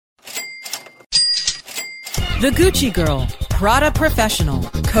The Gucci Girl, Prada Professional,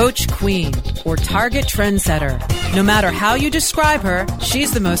 Coach Queen, or Target Trendsetter. No matter how you describe her,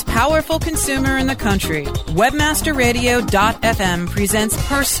 she's the most powerful consumer in the country. Webmasterradio.fm presents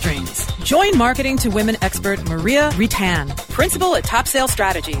Purse Strings. Join Marketing to Women expert Maria Ritan, principal at Top Sales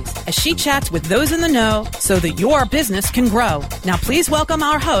Strategies, as she chats with those in the know so that your business can grow. Now please welcome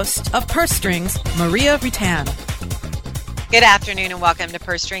our host of Purse Strings, Maria Ritan. Good afternoon and welcome to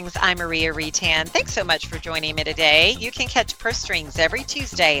Purse Strings. I'm Maria Ritan. Thanks so much for joining me today. You can catch Purse Strings every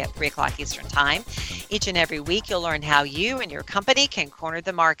Tuesday at 3 o'clock Eastern Time. Each and every week, you'll learn how you and your company can corner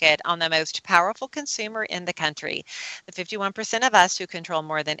the market on the most powerful consumer in the country, the 51% of us who control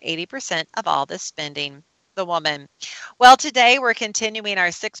more than 80% of all the spending. The woman. Well, today we're continuing our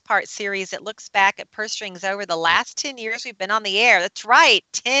 6-part series that looks back at Purse Strings over the last 10 years we've been on the air. That's right,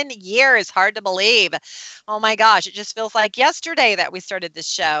 10 years. Hard to believe. Oh my gosh, it just feels like yesterday that we started this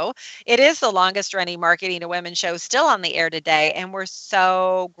show. It is the longest running Marketing to Women show still on the air today, and we're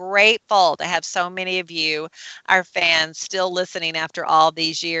so grateful to have so many of you, our fans, still listening after all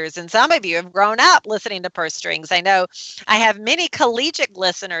these years. And some of you have grown up listening to Purse Strings. I know I have many collegiate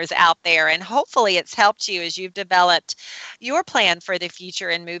listeners out there, and hopefully it's helped you as you've developed your plan for the future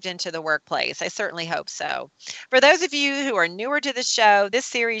and moved into the workplace. I certainly hope so. For those of you who are newer to the show, this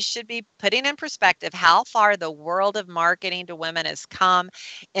series should be putting in perspective how far the world of marketing to women has come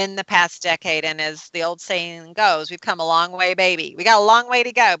in the past decade. And as the old saying goes, we've come a long way, baby. We got a long way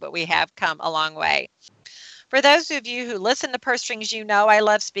to go, but we have come a long way. For those of you who listen to Purse Strings, you know I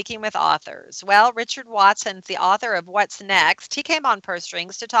love speaking with authors. Well, Richard Watson's the author of What's Next. He came on Purse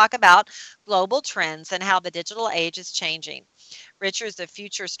Strings to talk about global trends and how the digital age is changing. Richard's a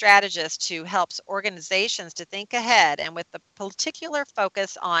future strategist who helps organizations to think ahead and with a particular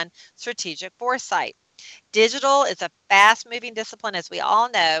focus on strategic foresight. Digital is a fast-moving discipline, as we all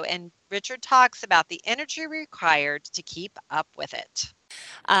know, and Richard talks about the energy required to keep up with it.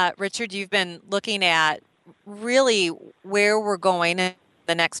 Richard, you've been looking at really where we're going in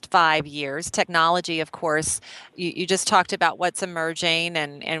the next 5 years. Technology, of course, you just talked about what's emerging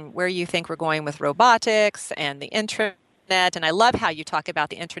and where you think we're going with robotics and the internet. And I love how you talk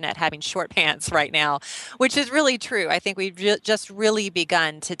about the internet having short pants right now, which is really true. I think we've just really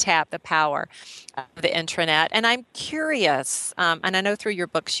begun to tap the power of the internet. And I'm curious, and I know through your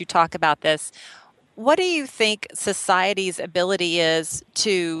books you talk about this, what do you think society's ability is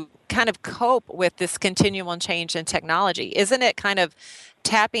to kind of cope with this continual change in technology? Isn't it kind of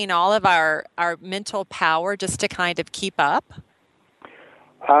tapping all of our mental power just to kind of keep up?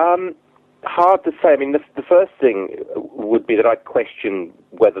 Hard to say. I mean, the first thing would be that I question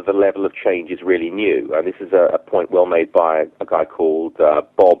whether the level of change is really new. And this is a point well made by a guy called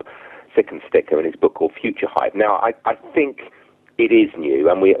Bob Sickensticker in his book called Future Hype. Now, I think it is new,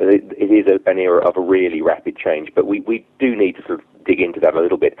 and it is an era of a really rapid change, but we do need to sort of dig into that a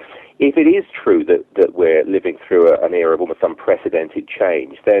little bit. If it is true that we're living through an era of almost unprecedented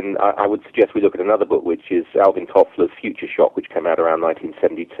change, then I would suggest we look at another book, which is Alvin Toffler's Future Shock, which came out around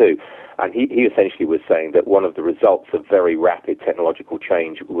 1972. And he essentially was saying that one of the results of very rapid technological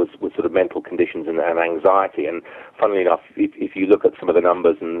change was sort of mental conditions and anxiety. And funnily enough, if you look at some of the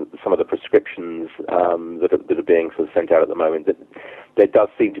numbers and some of the prescriptions that are being sort of sent out at the moment, that there does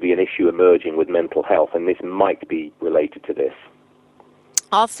seem to be an issue emerging with mental health, and this might be related to this.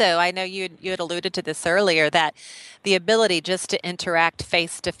 Also, I know you had alluded to this earlier, that the ability just to interact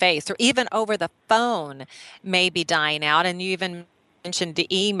face-to-face or even over the phone may be dying out. And you even mentioned the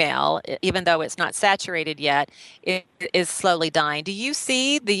email, even though it's not saturated yet, it is slowly dying. Do you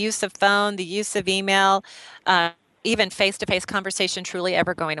see the use of phone, the use of email, even face-to-face conversation truly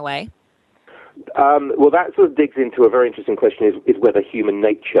ever going away? Well, that sort of digs into a very interesting question, is whether human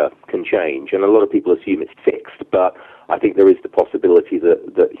nature can change. And a lot of people assume it's fixed, but I think there is the possibility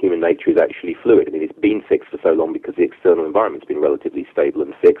that human nature is actually fluid. I mean, it's been fixed for so long because the external environment's been relatively stable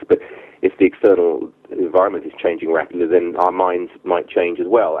and fixed, but if the external environment is changing rapidly, then our minds might change as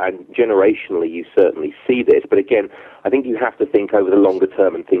well. And generationally, you certainly see this, but again, I think you have to think over the longer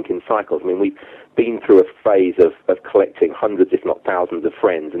term and think in cycles. I mean, we've been through a phase of collecting hundreds, if not thousands, of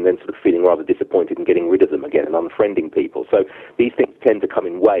friends and then sort of feeling rather disappointed and getting rid of them again and unfriending people. So these things tend to come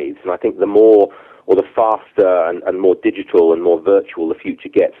in waves, and I think the more or the faster and more digital and more virtual the future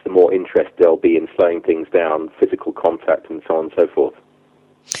gets, the more interest there'll be in slowing things down, physical contact, and so on and so forth.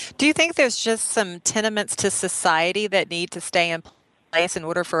 Do you think there's just some tenements to society that need to stay in place in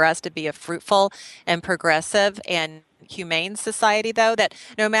order for us to be a fruitful and progressive and humane society, though, that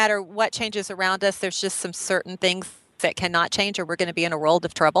no matter what changes around us, there's just some certain things that cannot change, or we're going to be in a world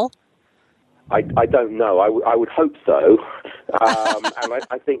of trouble? I don't know. I would hope so. And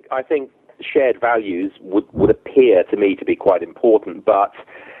I think shared values would appear to me to be quite important, but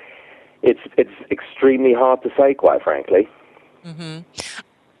it's extremely hard to say, quite frankly. Mm-hmm.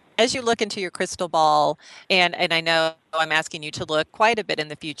 As you look into your crystal ball, and I know I'm asking you to look quite a bit in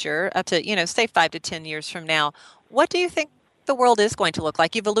the future, up to, say 5 to 10 years from now, what do you think the world is going to look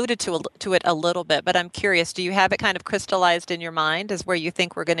like? You've alluded to it a little bit, but I'm curious, do you have it kind of crystallized in your mind as where you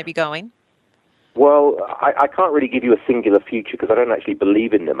think we're going to be going? Well, I can't really give you a singular future because I don't actually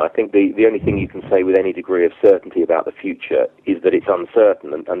believe in them. I think the only thing you can say with any degree of certainty about the future is that it's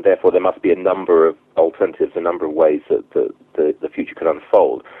uncertain, and therefore there must be a number of alternatives, a number of ways that the future could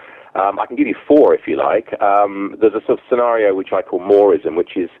unfold. I can give you 4 if you like. There's a sort of scenario which I call Mooreism,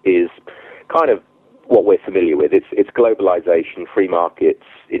 which is kind of what we're familiar with. It's globalization, free markets,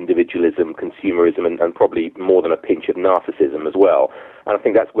 individualism, consumerism, and probably more than a pinch of narcissism as well. And I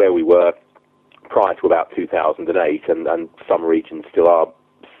think that's where we were prior to about 2008, and some regions still are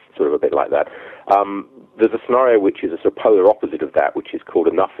sort of a bit like that. There's a scenario which is a sort of polar opposite of that, which is called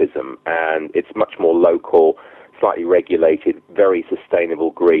enoughism, and it's much more local, slightly regulated, very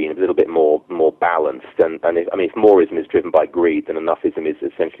sustainable green, a little bit more balanced. And if Mooreism is driven by greed, then enoughism is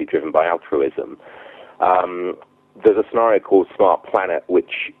essentially driven by altruism. There's a scenario called Smart Planet,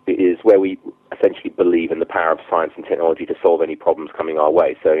 which is where we essentially believe in the power of science and technology to solve any problems coming our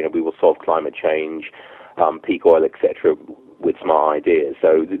way. So, we will solve climate change, peak oil, etc., with smart ideas.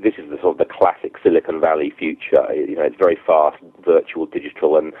 So this is the sort of the classic Silicon Valley future. It's very fast, virtual,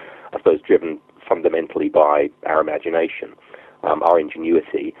 digital, and I suppose driven fundamentally by our imagination, our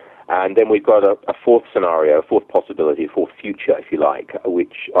ingenuity. And then we've got a 4th scenario, a 4th possibility, a 4th future, if you like,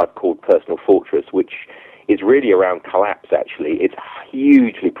 which I've called Personal Fortress, which is really around collapse, actually. It's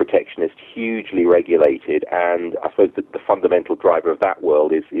hugely protectionist, hugely regulated, and I suppose the fundamental driver of that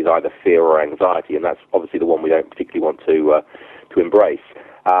world is either fear or anxiety, and that's obviously the one we don't particularly want to embrace.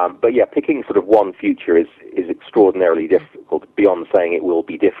 But yeah, picking sort of one future is extraordinarily difficult, beyond saying it will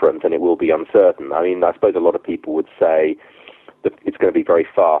be different and it will be uncertain. I mean, I suppose a lot of people would say that it's going to be very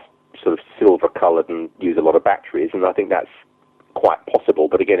fast, sort of silver-coloured and use a lot of batteries, and I think that's quite possible,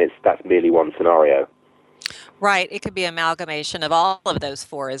 but again, that's merely one scenario. Right. It could be an amalgamation of all of those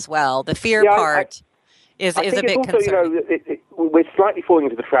 4 as well. The fear part is a bit also, concerning. We're slightly falling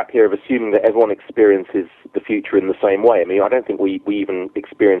into the trap here of assuming that everyone experiences the future in the same way. I mean, I don't think we even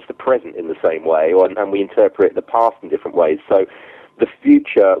experience the present in the same way, and we interpret the past in different ways. So the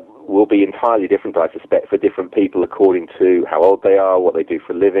future will be entirely different, I suspect, for different people according to how old they are, what they do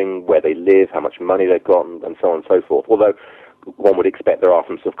for a living, where they live, how much money they've got, and so on and so forth. Although one would expect there are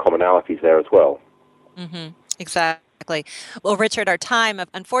some sort of commonalities there as well. Mm-hmm. Exactly. Well, Richard, our time,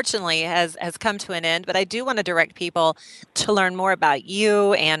 unfortunately, has come to an end, but I do want to direct people to learn more about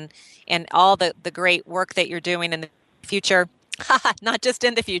you and all the great work that you're doing in the future, not just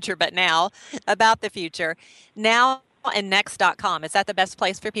in the future, but now, about the future. Nowandnext.com. Is that the best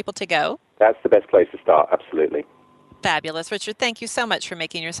place for people to go? That's the best place to start, absolutely. Fabulous. Richard, thank you so much for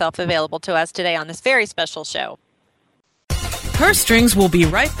making yourself available to us today on this very special show. Purse Strings will be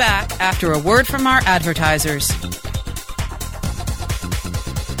right back after a word from our advertisers.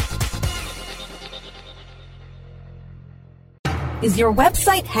 Is your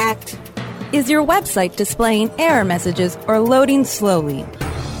website hacked? Is your website displaying error messages or loading slowly?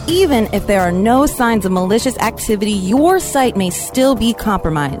 Even if there are no signs of malicious activity, your site may still be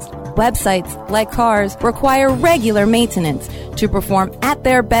compromised. Websites, like cars, require regular maintenance to perform at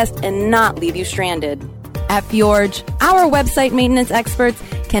their best and not leave you stranded. At Fjorge, our website maintenance experts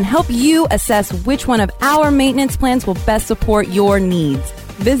can help you assess which one of our maintenance plans will best support your needs.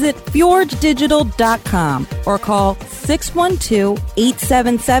 Visit fjorgedigital.com or call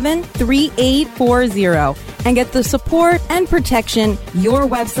 612-877-3840 and get the support and protection your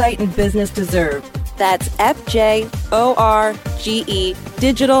website and business deserve. That's FJORGE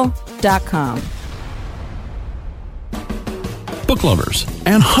digital.com. Book lovers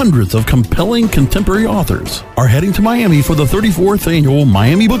and hundreds of compelling contemporary authors are heading to Miami for the 34th annual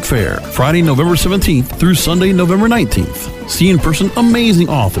Miami Book Fair, Friday, November 17th through Sunday, November 19th. See in person amazing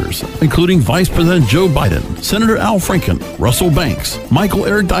authors, including Vice President Joe Biden, Senator Al Franken, Russell Banks, Michael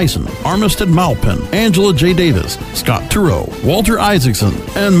Eric Dyson, Armistead Maupin, Angela J. Davis, Scott Turow, Walter Isaacson,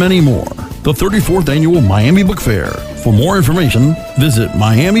 and many more. The 34th annual Miami Book Fair. For more information, visit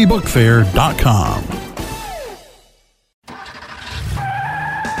miamibookfair.com.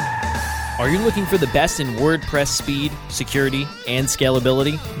 Are you looking for the best in WordPress speed, security, and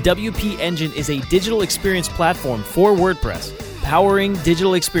scalability? WP Engine is a digital experience platform for WordPress, powering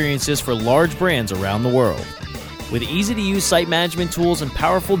digital experiences for large brands around the world. With easy-to-use site management tools and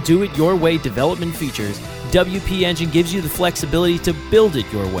powerful do-it-your-way development features, WP Engine gives you the flexibility to build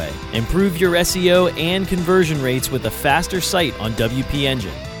it your way. Improve your SEO and conversion rates with a faster site on WP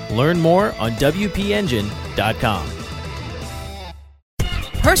Engine. Learn more on WPEngine.com.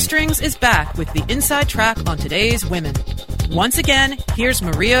 Purse Strings is back with the inside track on today's women. Once again, here's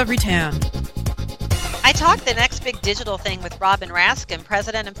Maria Retan. I talked the next big digital thing with Robin Raskin,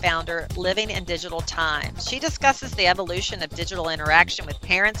 president and founder, Living in Digital Times. She discusses the evolution of digital interaction with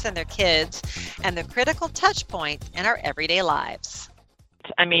parents and their kids and the critical touch points in our everyday lives.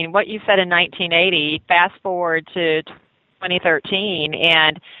 I mean, what you said in 1980, fast forward to 2013,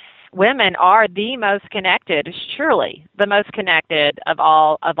 and women are the most connected, surely the most connected of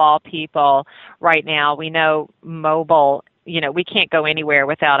all people right now. We know mobile, we can't go anywhere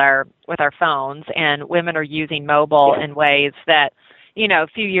without our phones, and women are using mobile in ways that, a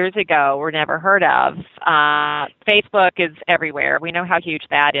few years ago were never heard of. Facebook is everywhere. We know how huge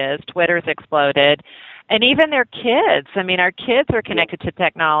that is. Twitter's exploded. And even their kids. I mean, our kids are connected to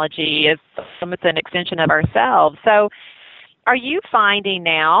technology. It's an extension of ourselves. So are you finding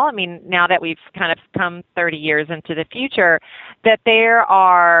now, now that we've kind of come 30 years into the future, that there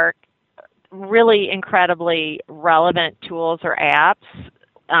are really incredibly relevant tools or apps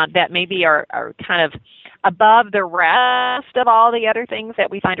that maybe are kind of above the rest of all the other things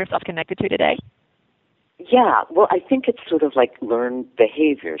that we find ourselves connected to today? Yeah, well, I think it's sort of like learned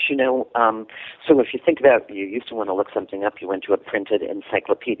behaviors, So if you think about, you used to want to look something up, you went to a printed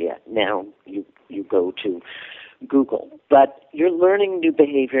encyclopedia. Now you go to Google. But you're learning new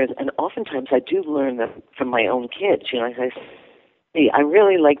behaviors, and oftentimes I do learn them from my own kids. I say, I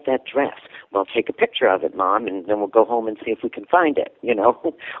really like that dress. Well, take a picture of it, Mom, and then we'll go home and see if we can find it,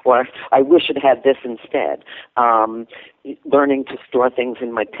 Or I wish it had this instead. Learning to store things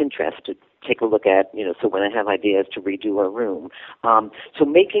in my Pinterest to take a look at, so when I have ideas to redo a room. So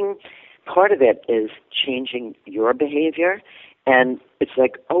making part of it is changing your behavior. And it's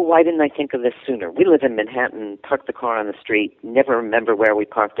like, why didn't I think of this sooner? We live in Manhattan, park the car on the street, never remember where we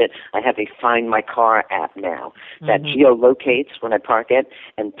parked it. I have a Find My Car app now that geolocates when I park it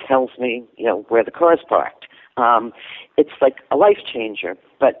and tells me, where the car is parked. It's like a life changer,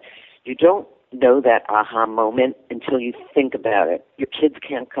 but you don't know that aha moment until you think about it. Your kids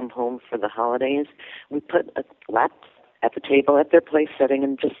can't come home for the holidays. We put a laptop at the table at their place setting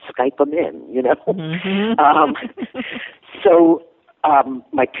and just Skype them in, So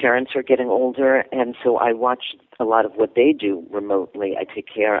my parents are getting older, and so I watch a lot of what they do remotely. I take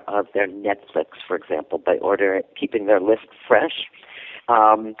care of their Netflix, for example, by keeping their list fresh.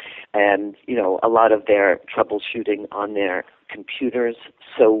 And, a lot of their troubleshooting on their computers.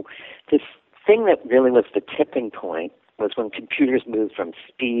 So this thing that really was the tipping point was when computers moved from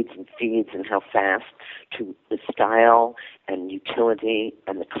speeds and feeds and how fast to the style and utility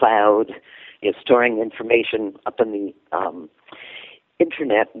and the cloud, storing information up in the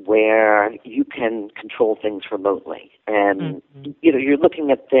internet where you can control things remotely. And, you're looking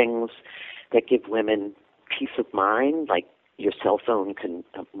at things that give women peace of mind, like your cell phone can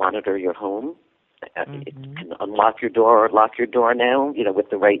monitor your home. It can unlock your door or lock your door now, with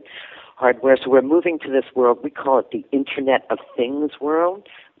the right hardware. So we're moving to this world, we call it the Internet of Things world.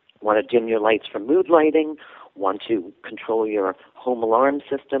 Want to dim your lights for mood lighting, want to control your home alarm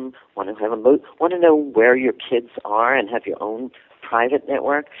system, want to know where your kids are and have your own private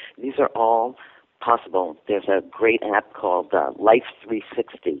network. These are all possible. There's a great app called Life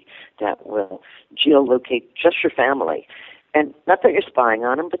 360 that will geolocate just your family. And not that you're spying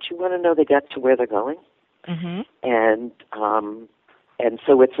on them, but you want to know they got to where they're going. And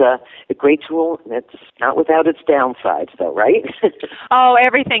so it's a great tool. It's not without its downsides, though, right?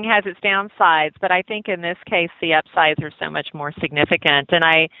 Everything has its downsides, but I think in this case the upsides are so much more significant. And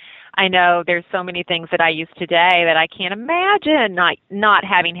I know there's so many things that I use today that I can't imagine not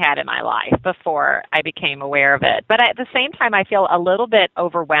having had in my life before I became aware of it. But at the same time, I feel a little bit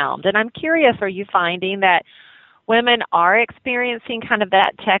overwhelmed. And I'm curious, are you finding that women are experiencing kind of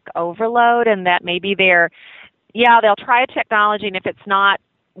that tech overload, and that maybe they'll try a technology, and if it's not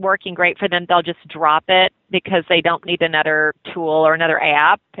working great for them, they'll just drop it because they don't need another tool or another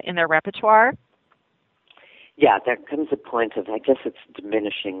app in their repertoire? Yeah, there comes a point of, I guess it's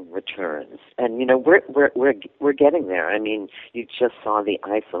diminishing returns. And, we're getting there. I mean, you just saw the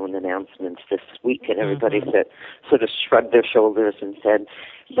iPhone announcements this week, and everybody sort of shrugged their shoulders and said,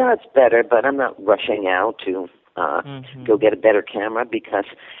 yeah, it's better, but I'm not rushing out to go get a better camera because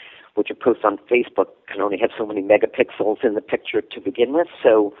what you post on Facebook can only have so many megapixels in the picture to begin with,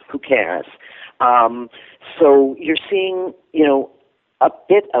 so who cares? So you're seeing, a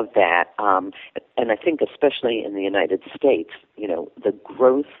bit of that, and I think especially in the United States, the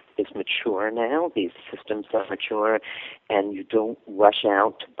growth is mature now. These systems are mature, and you don't rush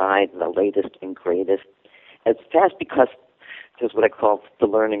out to buy the latest and greatest as fast because there's what I call the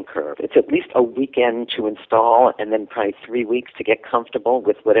learning curve. It's at least a weekend to install and then probably 3 weeks to get comfortable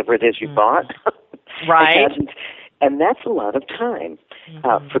with whatever it is you bought. Right. And that's a lot of time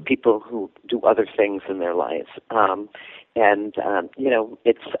for people who do other things in their lives.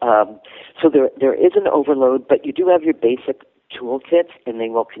 It's so there is an overload, but you do have your basic toolkits, and they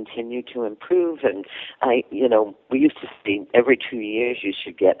will continue to improve. And we used to see every 2 years you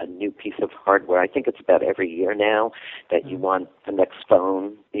should get a new piece of hardware. I think it's about every year now that you want the next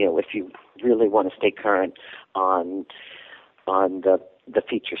phone. If you really want to stay current on the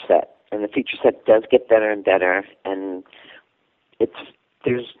feature set. And the feature set does get better and better, and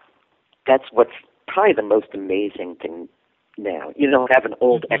that's what's probably the most amazing thing now. You don't have an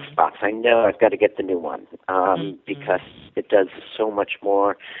old Xbox. I know I've got to get the new one because it does so much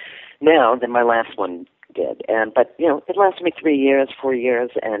more now than my last one did. But it lasted me 3 years, 4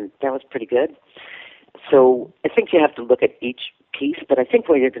 years, and that was pretty good. So I think you have to look at each piece, but I think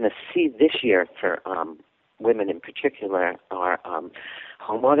what you're going to see this year for women in particular are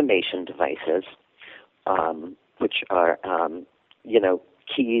home automation devices, which are,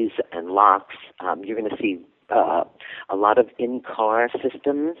 keys and locks. You're going to see a lot of in-car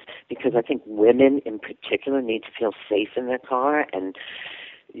systems because I think women in particular need to feel safe in their car, and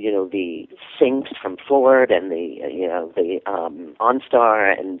the Syncs from Ford and the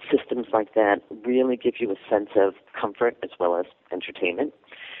OnStar and systems like that really give you a sense of comfort as well as entertainment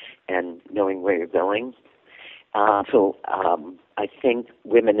and knowing where you're going. I think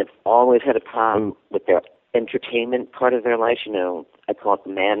women have always had a problem with their entertainment part of their life. I call it the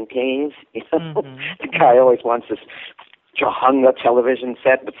man cave. The guy always wants this hung up television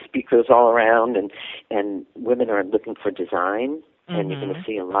set with speakers all around, and women are looking for design, and you're going to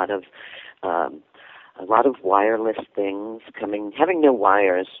see a lot of wireless things coming. Having no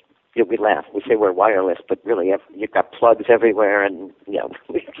wires, we laugh. We say we're wireless, but really you've got plugs everywhere, and so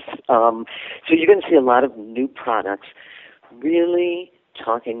you're going to see a lot of new products really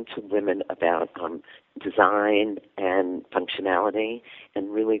talking to women about design and functionality,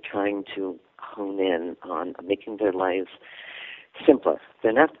 and really trying to hone in on making their lives simpler.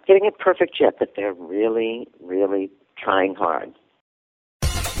 They're not getting it perfect yet, but they're really, really trying hard.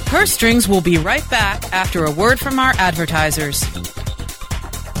 Purse Strings will be right back after a word from our advertisers.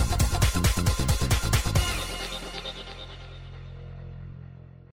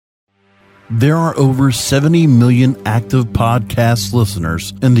 There are over 70 million active podcast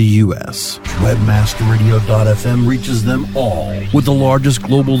listeners in the U.S. Webmasterradio.fm reaches them all with the largest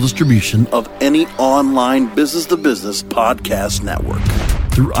global distribution of any online business-to-business podcast network.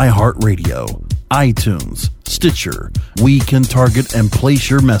 Through iHeartRadio, iTunes, Stitcher, we can target and place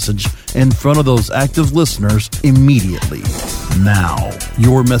your message in front of those active listeners immediately. Now,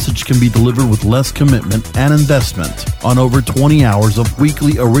 your message can be delivered with less commitment and investment on over 20 hours of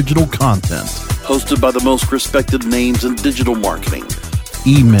weekly original content, hosted by the most respected names in digital marketing.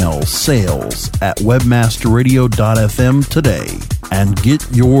 Email sales@webmasterradio.fm today and get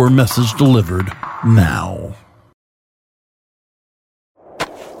your message delivered now.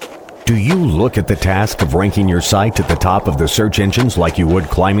 Do you look at the task of ranking your site at the top of the search engines like you would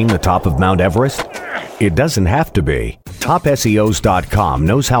climbing the top of Mount Everest? It doesn't have to be. TopSEOs.com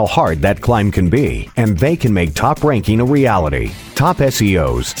knows how hard that climb can be, and they can make top ranking a reality. Top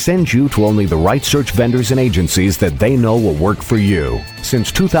SEOs sends you to only the right search vendors and agencies that they know will work for you.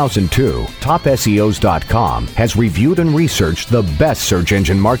 Since 2002, TopSEOs.com has reviewed and researched the best search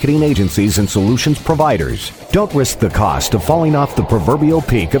engine marketing agencies and solutions providers. Don't risk the cost of falling off the proverbial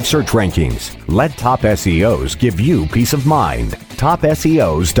peak of search rankings. Let Top SEOs give you peace of mind.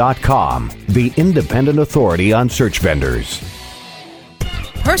 TopSEOs.com, the independent authority on search vendors.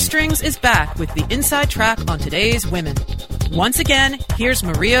 Purse Strings is back with the inside track on today's women. Once again, here's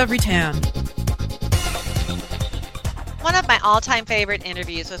Maria Retan. One of my all-time favorite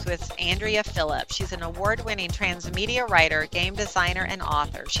interviews was with Andrea Phillips. She's an award-winning transmedia writer, game designer, and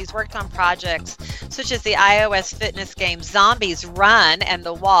author. She's worked on projects such as the iOS fitness game Zombies Run and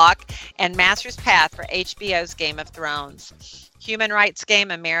The Walk, and Master's Path for HBO's Game of Thrones, human rights game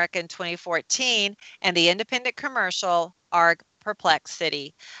American 2014, and the independent commercial ARG Perplexed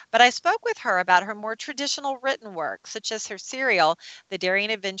City. But I spoke with her about her more traditional written work, such as her serial, The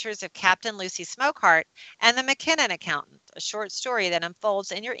Daring Adventures of Captain Lucy Smokeheart, and The McKinnon Accountant, a short story that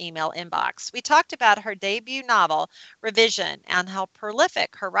unfolds in your email inbox. We talked about her debut novel, Revision, and how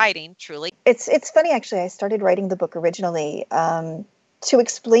prolific her writing truly. It's funny, actually. I started writing the book originally to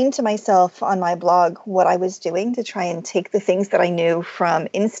explain to myself on my blog what I was doing, to try and take the things that I knew from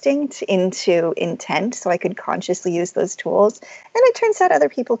instinct into intent so I could consciously use those tools. And it turns out other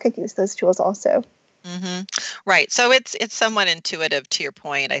people could use those tools also. Mm-hmm. Right. So it's somewhat intuitive, to your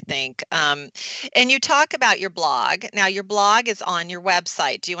point, I think. And you talk about your blog. Now, your blog is on your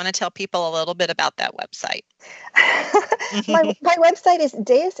website. Do you want to tell people a little bit about that website? my website is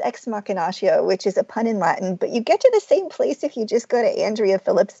Deus Ex Machinatio, which is a pun in Latin, but you get to the same place if you just go to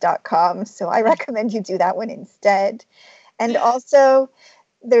AndreaPhillips.com. So I recommend you do that one instead. And also,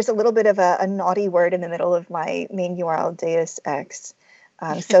 there's a little bit of a naughty word in the middle of my main URL, Deus Ex.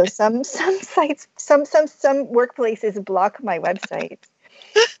 So some sites, some workplaces block my website.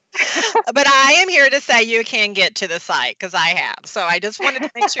 But I am here to say you can get to the site because I have. So I just wanted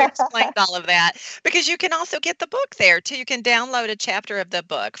to make sure you explained all of that, because you can also get the book there too. You can download a chapter of the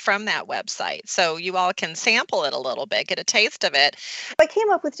book from that website. So you all can sample it a little bit, get a taste of it. I came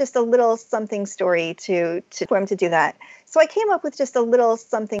up with just a little something story for him to do that. So I came up with just a little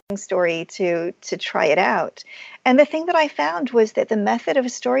something story to try it out. And the thing that I found was that the method of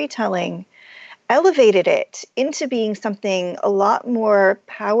storytelling elevated it into being something a lot more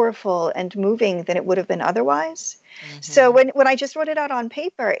powerful and moving than it would have been otherwise. Mm-hmm. So when I just wrote it out on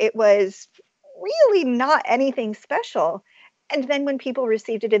paper, it was really not anything special. And then when people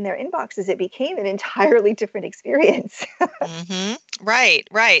received it in their inboxes, it became an entirely different experience. Mm-hmm. Right.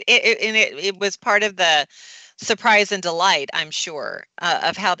 It was part of the surprise and delight, I'm sure,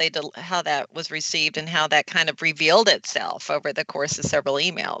 of how that was received and how that kind of revealed itself over the course of several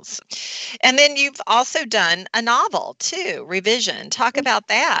emails. And then you've also done a novel too, Revision. Talk about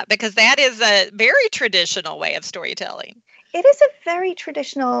that, because that is a very traditional way of storytelling. It is a very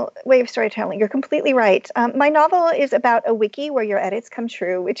traditional way of storytelling. You're completely right. My novel is about a wiki where your edits come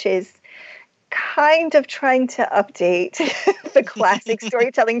true, which is kind of trying to update the classic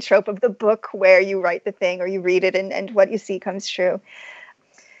storytelling trope of the book where you write the thing or you read it and what you see comes true.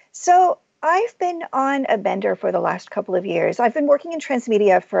 So I've been on a bender for the last couple of years. I've been working in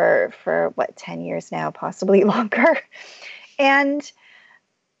transmedia for 10 years now, possibly longer. And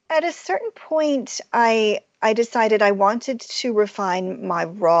at a certain point, I decided I wanted to refine my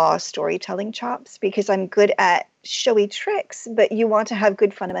raw storytelling chops, because I'm good at showy tricks, but you want to have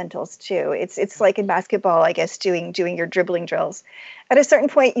good fundamentals too. It's like in basketball, I guess, doing your dribbling drills. At a certain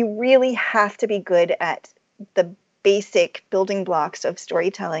point, you really have to be good at the basic building blocks of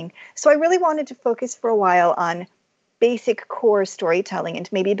storytelling. So I really wanted to focus for a while on basic core storytelling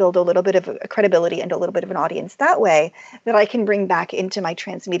and maybe build a little bit of a credibility and a little bit of an audience that way that I can bring back into my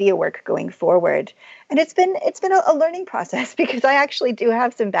transmedia work going forward. And it's been a learning process, because I actually do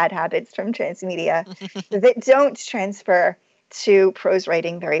have some bad habits from transmedia that don't transfer to prose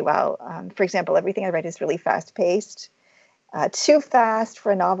writing very well. For example, everything I write is really fast-paced. Too fast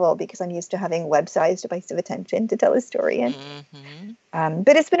for a novel, because I'm used to having web-sized device of attention to tell a story in. Mm-hmm.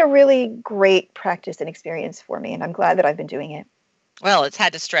 But it's been a really great practice and experience for me, and I'm glad that I've been doing it. Well, it's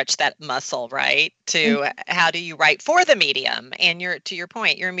had to stretch that muscle, right? To how do you write for the medium? And to your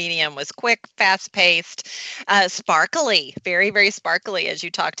point, your medium was quick, fast-paced, sparkly, very, very sparkly, as you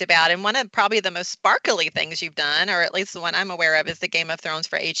talked about. And one of probably the most sparkly things you've done, or at least the one I'm aware of, is the Game of Thrones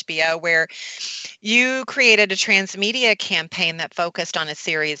for HBO, where you created a transmedia campaign that focused on a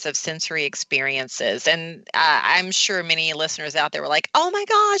series of sensory experiences. And I'm sure many listeners out there were like, oh my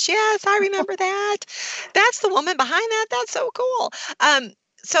gosh, yes, I remember that. That's the woman behind that. That's so cool.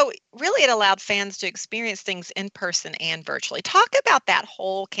 So really it allowed fans to experience things in person and virtually. Talk about that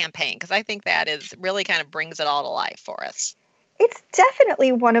whole campaign, because I think that is really kind of brings it all to life for us. It's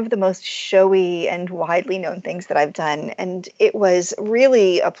definitely one of the most showy and widely known things that I've done. And it was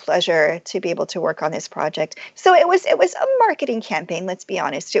really a pleasure to be able to work on this project. So it was a marketing campaign, let's be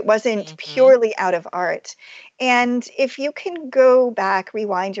honest. It wasn't purely out of art. And if you can go back,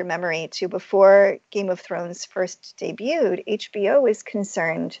 rewind your memory to before Game of Thrones first debuted, HBO was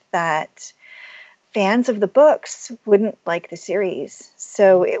concerned that fans of the books wouldn't like the series.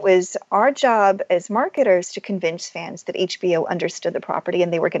 So it was our job as marketers to convince fans that HBO understood the property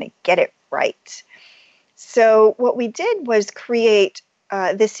and they were going to get it right. So what we did was create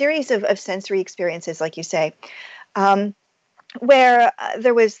this series of sensory experiences, like you say, where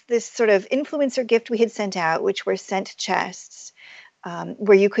there was this sort of influencer gift we had sent out, which were scent chests,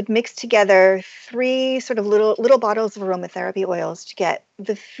 where you could mix together 3 sort of little bottles of aromatherapy oils to get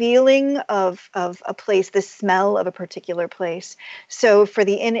the feeling of a place, the smell of a particular place. So for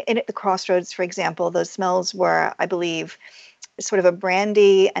the Inn at the Crossroads, for example, those smells were, I believe, sort of a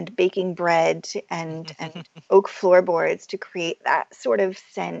brandy and baking bread and oak floorboards to create that sort of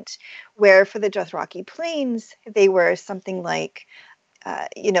scent, where for the Dothraki Plains, they were something like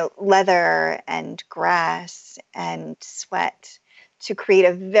leather and grass and sweat to create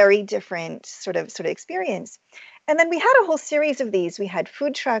a very different sort of experience. And then we had a whole series of these. We had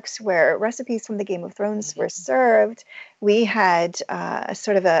food trucks where recipes from the Game of Thrones were served. We had a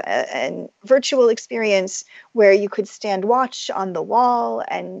sort of a virtual experience where you could stand watch on the wall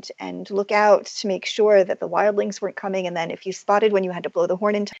and look out to make sure that the wildlings weren't coming. And then if you spotted when, you had to blow the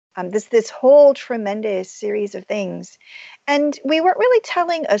horn in time. This whole tremendous series of things. And we weren't really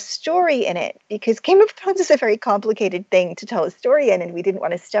telling a story in it because Game of Thrones is a very complicated thing to tell a story in, and we didn't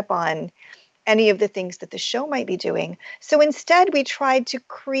want to step on any of the things that the show might be doing. So instead, we tried to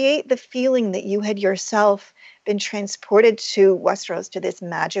create the feeling that you had yourself been transported to Westeros, to this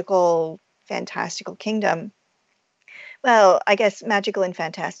magical, fantastical kingdom. Well, I guess magical and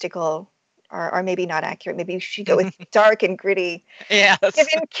fantastical are maybe not accurate. Maybe you should go with dark and gritty. Yes.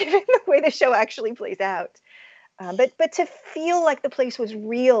 Given the way the show actually plays out. But to feel like the place was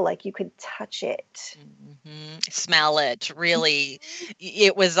real, like you could touch it. Smell it. Really,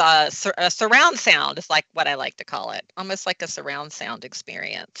 it was a surround sound. It's like what I like to call it, almost like a surround sound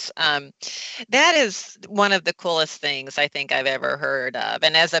experience. That is one of the coolest things I think I've ever heard of.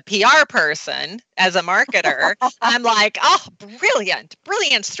 And as a PR person, as a marketer, I'm like, oh,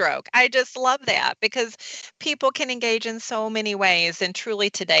 brilliant stroke. I just love that because people can engage in so many ways. And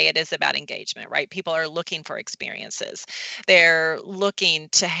truly today it is about engagement, right? People are looking for experiences. They're looking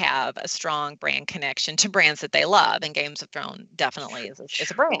to have a strong brand connection to brands that they love, and Games of Thrones definitely is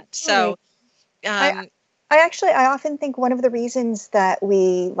a brand. So I often think one of the reasons that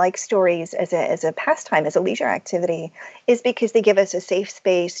we like stories as a pastime, as a leisure activity, is because they give us a safe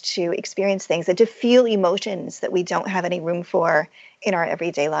space to experience things and to feel emotions that we don't have any room for in our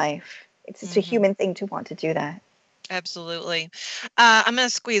everyday life. It's just a human thing to want to do that. Absolutely. I'm going to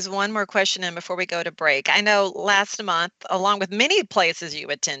squeeze one more question in before we go to break. I know last month, along with many places you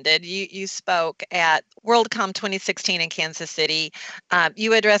attended, you spoke at WorldCom 2016 in Kansas City.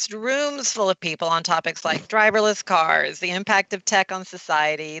 You addressed rooms full of people on topics like driverless cars, the impact of tech on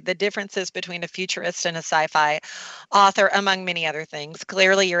society, the differences between a futurist and a sci-fi author, among many other things.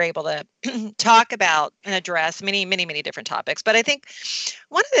 Clearly, you're able to talk about and address many, many, many different topics. But I think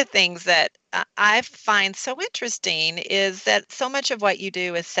one of the things that I find so interesting is that so much of what you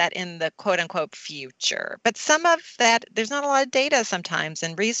do is set in the quote unquote future, but some of that, there's not a lot of data sometimes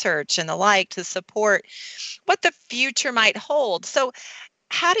and research and the like to support what the future might hold. So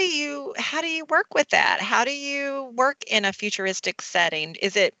how do you work with that? How do you work in a futuristic setting?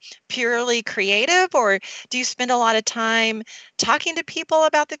 Is it purely creative, or do you spend a lot of time talking to people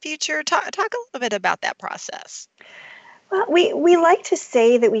about the future? Talk a little bit about that process. Well, we like to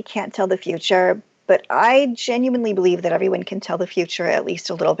say that we can't tell the future, but I genuinely believe that everyone can tell the future at least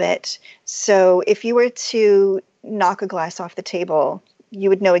a little bit. So if you were to knock a glass off the table, you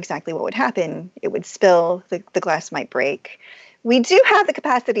would know exactly what would happen. It would spill, the glass might break. We do have the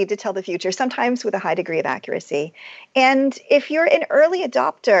capacity to tell the future, sometimes with a high degree of accuracy. And if you're an early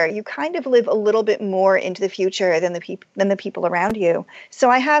adopter, you kind of live a little bit more into the future than the people around you. So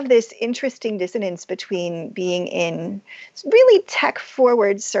I have this interesting dissonance between being in really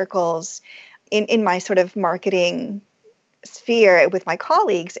tech-forward circles in my sort of marketing sphere with my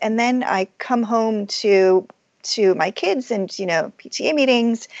colleagues, and then I come home to my kids and, PTA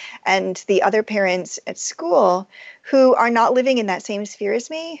meetings and the other parents at school who are not living in that same sphere as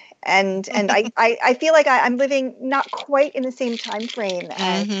me. And I feel like I'm living not quite in the same time frame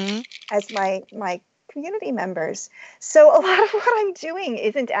as my community members. So a lot of what I'm doing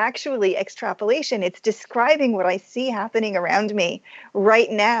isn't actually extrapolation. It's describing what I see happening around me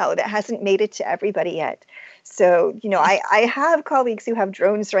right now that hasn't made it to everybody yet. So, I have colleagues who have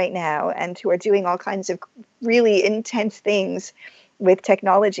drones right now and who are doing all kinds of really intense things with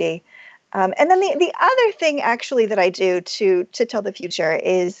technology. And then the other thing actually that I do to tell the future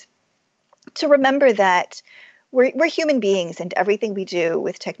is to remember that we're human beings, and everything we do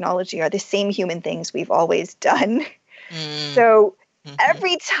with technology are the same human things we've always done. So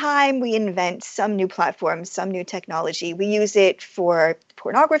every time we invent some new platform, some new technology, we use it for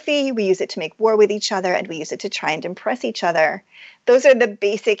pornography, we use it to make war with each other, and we use it to try and impress each other. Those are the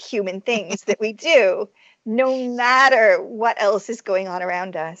basic human things that we do, no matter what else is going on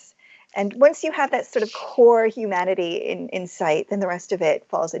around us. And once you have that sort of core humanity in sight, then the rest of it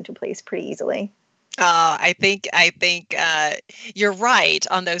falls into place pretty easily. I think you're right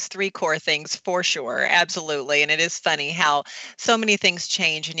on those three core things for sure. Absolutely. And it is funny how so many things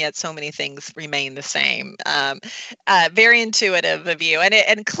change and yet so many things remain the same. Very intuitive of you.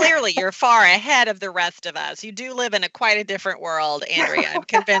 And clearly you're far ahead of the rest of us. You do live in quite a different world, Andrea. I'm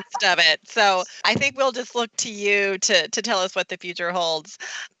convinced of it. So I think we'll just look to you to tell us what the future holds.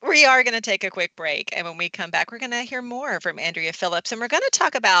 We are going to take a quick break. And when we come back, we're going to hear more from Andrea Phillips. And we're going to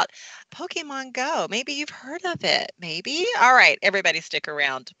talk about Pokemon Go. Maybe you've heard of it. Maybe. All right. Everybody stick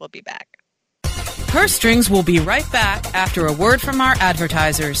around. We'll be back. Purse Strings will be right back after a word from our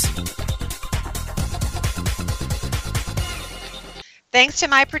advertisers. Thanks to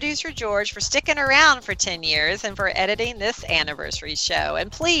my producer, George, for sticking around for 10 years and for editing this anniversary show. And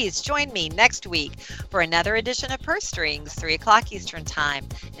please join me next week for another edition of Purse Strings, 3 o'clock Eastern Time.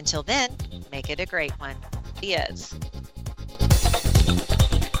 Until then, make it a great one. Yes.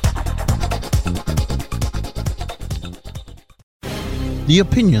 The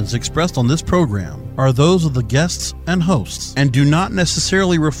opinions expressed on this program are those of the guests and hosts and do not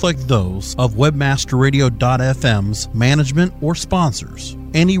necessarily reflect those of WebmasterRadio.fm's management or sponsors.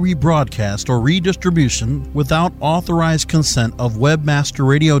 Any rebroadcast or redistribution without authorized consent of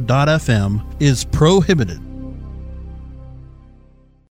WebmasterRadio.fm is prohibited.